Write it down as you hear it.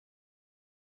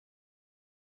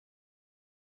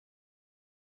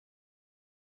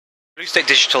Blue State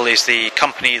Digital is the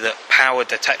company that powered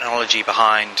the technology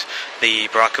behind the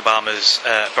Barack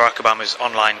Obama's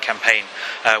online campaign.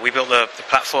 We built the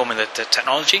platform and the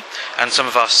technology, and some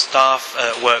of our staff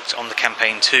worked on the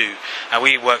campaign too.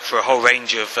 We worked for a whole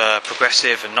range of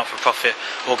progressive and not-for-profit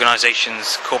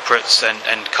organisations, corporates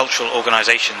and cultural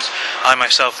organisations. I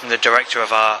myself am the director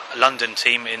of our London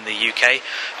team in the UK,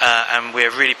 and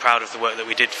we're really proud of the work that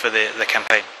we did for the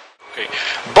campaign. Okay.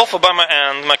 Both Obama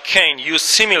and McCain used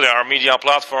similar media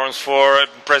platforms for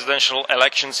presidential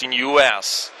elections in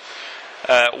US.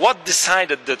 What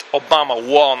decided that Obama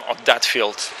won on that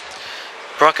field?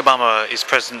 Barack Obama is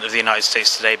President of the United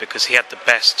States today because he had the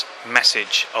best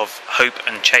message of hope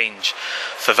and change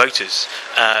for voters.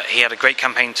 He had a great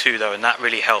campaign too, though, and that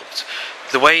really helped.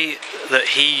 The way that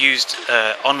he used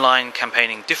online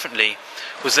campaigning differently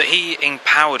was that he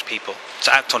empowered people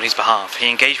to act on his behalf. He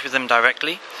engaged with them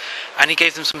directly, and he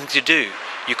gave them something to do.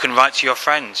 You can write to your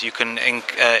friends, you can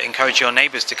encourage your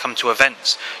neighbours to come to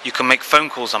events, you can make phone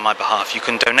calls on my behalf, you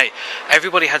can donate.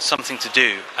 Everybody had something to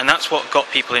do, and that's what got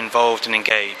people involved and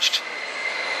engaged.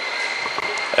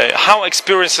 How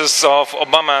experiences of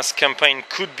Obama's campaign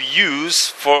could be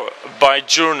used by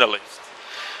journalists?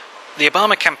 The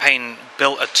Obama campaign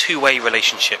built a two-way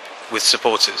relationship with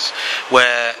supporters,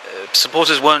 where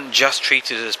supporters weren't just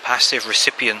treated as passive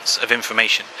recipients of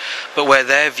information, but where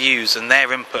their views and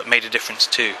their input made a difference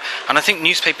too. And I think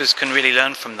newspapers can really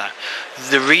learn from that.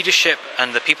 The readership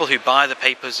and the people who buy the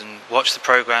papers and watch the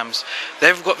programs,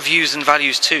 they've got views and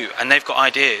values too, and they've got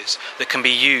ideas that can be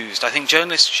used. I think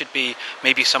journalists should be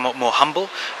maybe somewhat more humble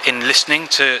in listening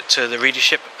to the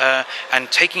readership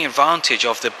and taking advantage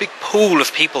of the big pool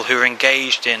of people who are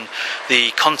engaged in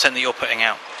the content that you're putting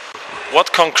out.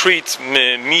 What concrete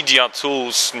media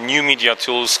tools, new media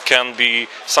tools, can be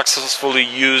successfully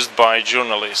used by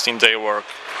journalists in their work?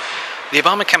 The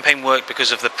Obama campaign worked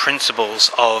because of the principles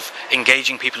of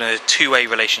engaging people in a two-way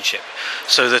relationship.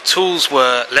 So the tools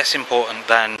were less important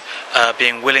than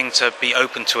being willing to be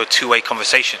open to a two-way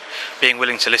conversation, being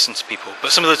willing to listen to people.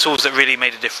 But some of the tools that really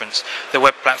made a difference, the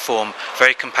web platform,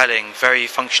 very compelling, very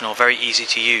functional, very easy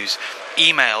to use.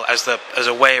 Email as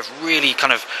a way of really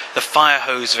kind of the fire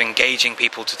hose of engaging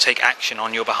people to take action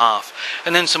on your behalf.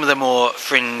 And then some of the more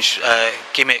fringe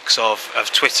gimmicks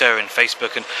of Twitter and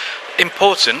Facebook, and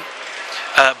important,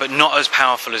 but not as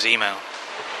powerful as email.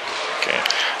 Okay.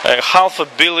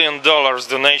 $500 million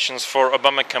donations for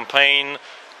Obama campaign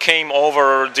came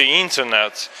over the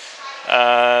internet.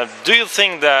 Do you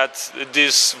think that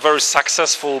this very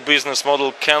successful business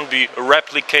model can be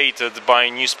replicated by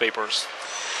newspapers?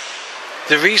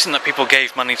 The reason that people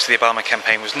gave money to the Obama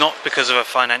campaign was not because of a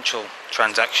financial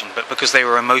transaction, but because they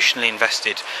were emotionally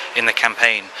invested in the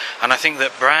campaign. And I think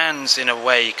that brands, in a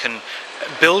way, can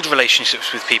build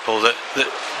relationships with people that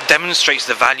demonstrates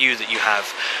the value that you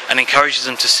have and encourages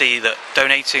them to see that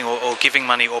donating or giving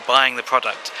money or buying the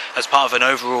product as part of an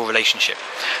overall relationship.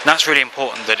 And that's really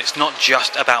important, that it's not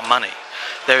just about money.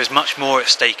 There is much more at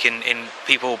stake in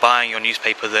people buying your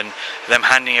newspaper than them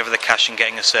handing over the cash and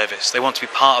getting a service. They want to be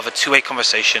part of a two-way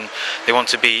conversation, they want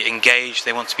to be engaged,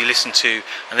 they want to be listened to,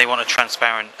 and they want a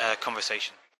transparent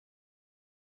conversation.